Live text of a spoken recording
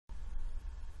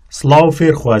سڵاو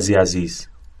فێرخوازی عەزیز،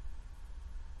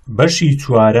 بەشی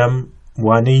چوارەم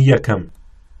وانەی یەکەم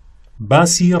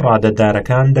باسی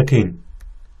ڕادەدارەکان دەکەین.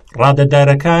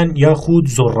 ڕادەدارەکان یاخود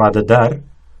زۆر ڕادەدار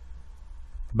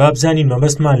با بزانین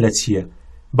مەبەستمان لە چییە.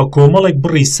 بە کۆمەڵێک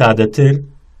بڕی سادەتر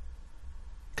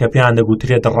کە پێیان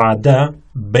دەگوترێت ڕادە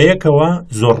بەیەکەوە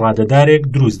زۆر ڕادەدارێک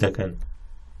دروست دەکەن.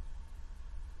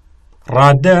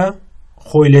 ڕادە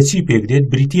خۆی لە چی پێکدێت؟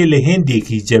 بریتیە لە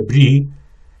هێندێکی جەبری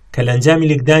کە لە ئەنجامی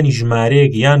لێکدانی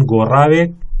ژمارەیەک یان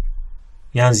گۆڕاوێک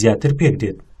یان زیاتر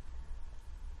پێکدێت.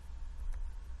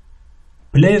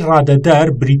 پلەی ڕادەدار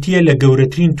بریتیە لە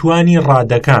گەورەترین توانی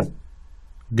ڕادەکان،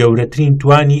 گەورەترین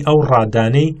توانی ئەو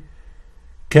ڕادانەی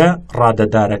کە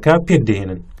ڕادەدارەکە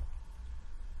پێکدەهێنن.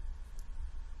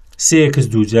 3x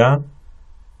 2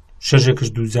 6x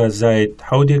 2 زائد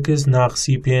 7x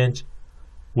ناقسی 5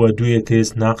 و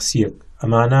 2x ناقسی 1.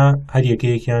 ئەمانە هەر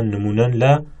یەکەیەکیان نمونەن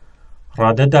لە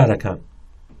ڕادەدارەکان.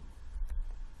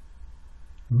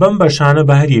 بەم بەشانە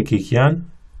بە هەر یەکێکیان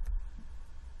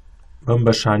بەم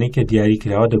بەشانەی کە دیاری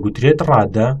کراوە دەگوترێت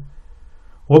ڕادە،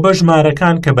 و بە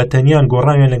ژمارەکان کە بە تەنیان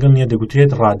گۆڕاویان لەگەڵ نییە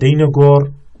دەگوترێت ڕادەی نەگۆڕ.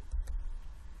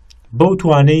 بەو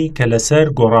توانەی کە لەسەر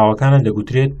گۆڕاوەکانە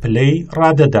دەگوترێت پلەی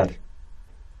ڕادەدار.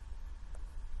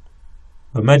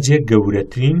 بەمەرجێک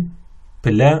گەورەترین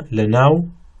پلە لە ناو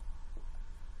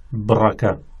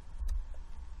بڕەکە.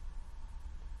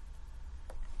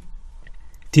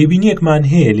 تێبینیەکمان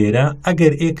هەیە لێرە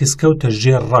ئەگەر ئێکس کەوتە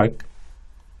ژێر ڕەگ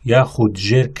یاخود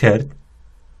ژێر کرد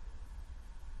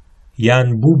یان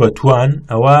بوو بە توان،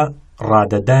 ئەوە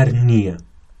ڕادەدار نییە،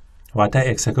 واتە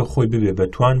ئێکسەکە خۆی ببێ بە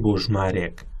توان بۆ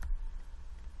ژمارەیەک.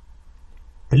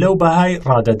 پلە و بەهای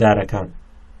ڕادەدارەکان.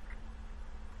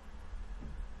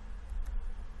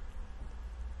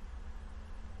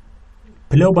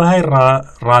 پلە و بەهای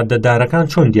ڕادەدارەکان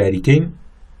چۆن دیاریکەین؟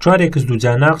 4x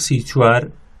 2 ناقسی 4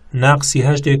 ناقسی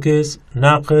 8x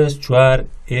ناقس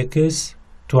 4x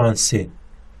توان 3.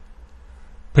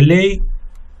 پلەی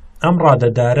ئەم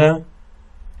ڕادەدارە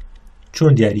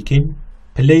چۆن دیاریکەین؟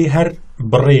 پلەی هەر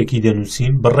بڕێیەکی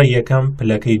دەنووسین. بڕێ یەکەم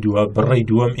پلەکەی دووە، بڕێی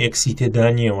دووەم ئێکسی تێدا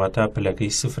نییە واتە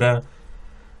پلەکەی سفرە،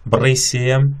 بڕێی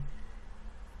سێیەم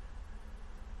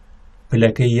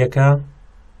پلەکەی یەکە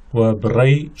و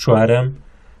بڕێی چوارەم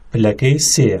پلەکەی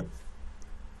سێیە.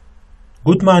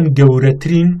 گوتمان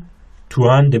گەورەترین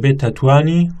توان دەبێتە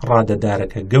توانی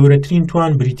ڕادەدارەکە. گەورەترین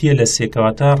توان بریتیە لە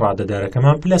سێکەواتە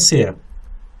ڕادەدارەکەمان پلە سێیە.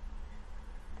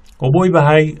 و بۆی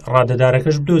بەهای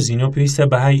ڕادەدارەکەش بدۆزینەوە پێویستە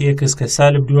بەهای ئێکس کە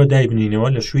سالب دووە دایبنینەوە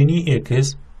لە شوێنی ئێکس.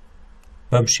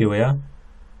 بەم شێوەیە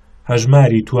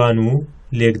هەژماری توان و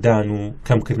لێکدان و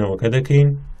کەمکردنەوەکە دەکەین.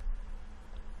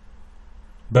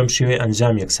 بەم شێوەیە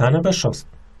ئەنجام یەکسانە بە 60.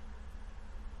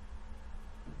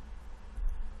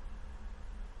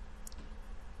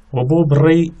 و بۆ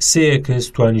بڕێی 3x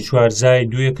توانی 4 زائد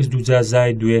 2x 2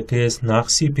 زائد 2x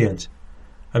ناقسی 5.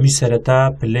 ئەمی سەرەتا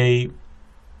پلەی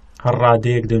هەر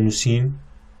ڕادەیەک دەنووسین.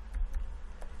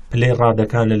 پلەی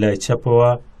ڕادەکان لە لای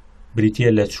چەپەوە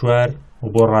بریتیە لە 4 و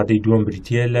بۆ ڕادەی دووەم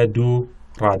بریتیە لە 2،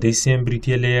 ڕادەی سێم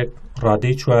بریتیە لە 1،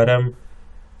 ڕادەی چوارەم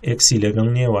ئێکسی لەگەڵ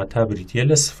نییە واتە بریتیە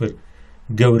لە 0.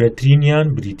 گەورەترینیان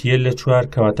بریتیە لە 4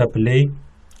 کەواتە پلەی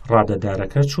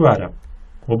ڕادەدارەکە 4.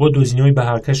 و بۆ دۆزینەوەی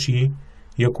بەهاکەشی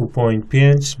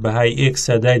 1.5 بەهای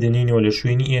ئێکسە دایدەنینەوە لە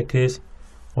شوێنی ئێکس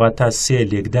واتە 3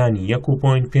 لێکدانی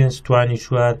 1.5 توانی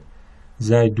 4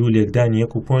 زائد 2 لێکدانی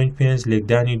 1.5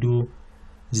 لێکدانی 2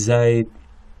 زائد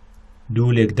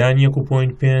 2 لێکدانی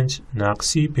 1.5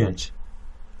 ناقسی 5.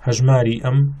 هەژماری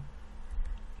ئەم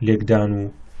لێکدان و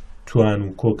توان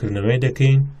و کۆکردنەوەی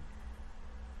دەکەین.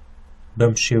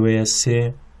 بەم شێوەیە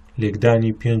 3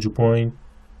 لێکدانی 5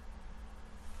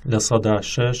 لە سەدا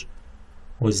 6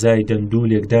 و زایدن 2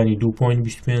 لێکدانی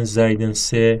 2.25 زایدن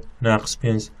 3 ناقس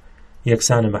 5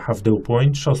 یەکسانە بە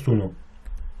 7.69.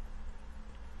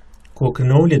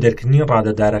 کۆکردنەوە لە دەرکردنی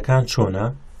ڕادەدارەکان چۆنە؟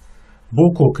 بۆ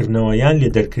کۆکردنەوە یان لێ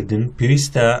دەرکردن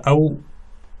پێویستە ئەو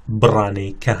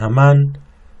بڕانەی کە هەمان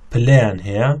پلەیان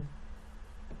هەیە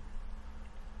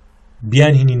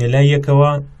بیان هینینە لای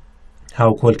یەکەوە،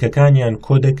 هاوکۆلکەکانیان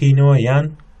کۆ دەکەینەوە یان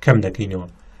کەم دەکەینەوە.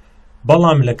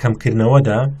 بەڵام لە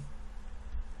کەمکردنەوەدا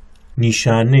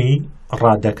نیشانەی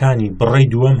ڕادەکانی بڕێی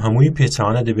دووەم هەمووی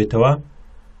پێچەوانە دەبێتەوە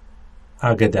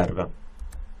ئاگدار بە.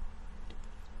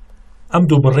 ئەم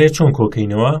دوو بڕێ چۆن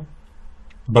کۆکەینەوە؟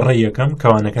 بڕێ یەکەم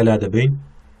کەوانەکە لا دەبین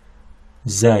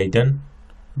زایدن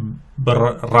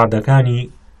ڕادەکانی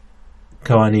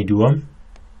کەوانەی دووەم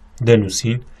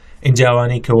دەنووسین.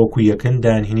 ئینجاوانەی کە وەکو یەکن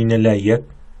دانهێنینە لای یەک،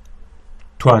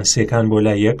 توان سێکان بۆ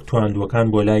لای یەک، توان دووەکان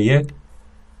بۆ لای یەک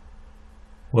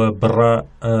و بڕە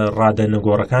ڕادە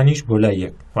نەگۆڕەکانیش بۆ لای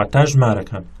یەک واتە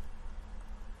ژمارەکان.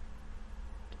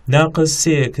 ناقز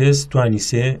 3x توانی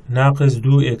 3 ناقز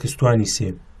 2x توانی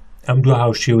 3 ئەم دوو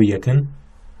هاوشێوە یەکن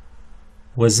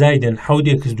و زایدن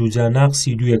 7x دووجا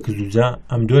ناقسی 2x دووجا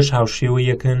ئەم دووەش هاوشێوە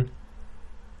یەکن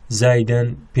زایدن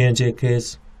 5x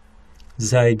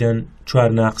زایدن 4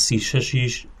 ناقسی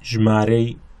 6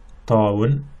 ژمارەی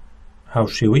تەواون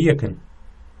هاوشێوە یەکن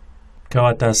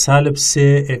کەواتە سالب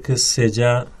 3x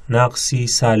سێجا ناقسی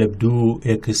سالب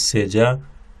 2x سێجا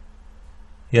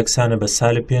یەکسانە بە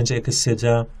سالب 5x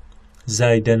سێجا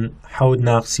زایدن 7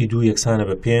 ناقسی 2 یەکسانە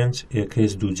بە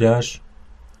 5x دووجاش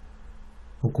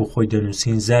وەکو خۆی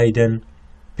دەنووسین زایدن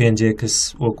 5x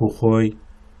وەکو خۆی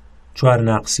 4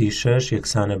 ناقسی 6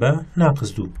 یەکسانە بە ناقس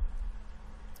 2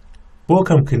 بۆ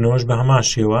کەمکردنەوەش بە هەمان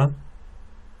شێوە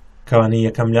کەوانەی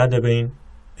یەکەم لا دەبین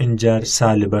ئینجار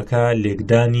سالبەکە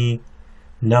لێکدانی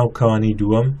ناو کەوانەی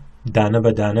دووەم دانە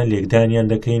بە دانە لێکدانیان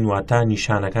دەکەین واتە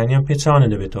نیشانەکانیان پێچاوانە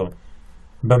دەبێتەوە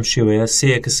بەم شێوەیە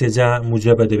 3x سێجا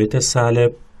موجەبە دەبێتە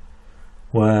سالب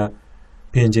و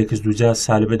 5x دووجا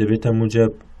سالبە دەبێتە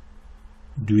موجب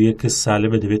 2x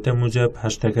سالبە دەبێتە موجب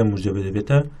 8ەکە موجبە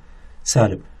دەبێتە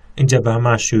سالب اینجا بە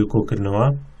هەمان شێوەی کۆکردنەوە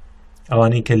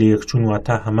ئەوانەی کە لە یەکچوون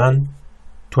واتە هەمان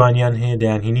توانیان هەیە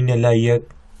دەیانهێنینە لای یەک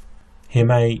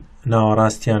هێمای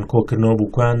ناوەڕاستیان کۆکردنەوە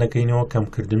بوو کۆیان دەکەینەوە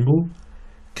کەمکردن بوو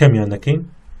کەمیان دەکەین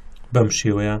بەم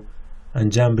شێوەیە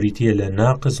ئەنجام بریتیە لە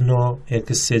ناقز 9x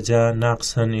سێجا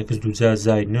ناقسەن x دووجا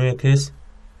زاید 9x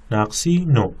ناقسی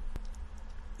 9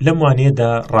 لەم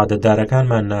وانەیەدا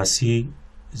ڕادەدارەکانمان ناسی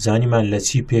زانیمان لە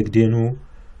چی پێک دێن و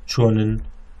چۆنن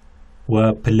و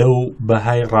پلە و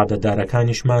بەهای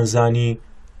ڕادەدارەکانیشمان زانی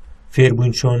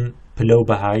فێربووین چۆن پلە و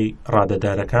بەهای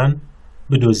ڕادەدارەکان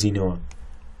بدۆزینەوە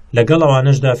لەگەڵ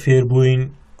ئەوانەشدا فێربووین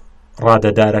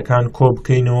ڕادەدارەکان کۆ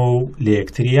بکەینەوە و لە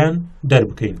یەکتریان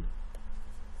دەربکەین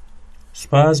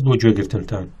سوپاس بۆ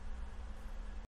گوێگرتنتان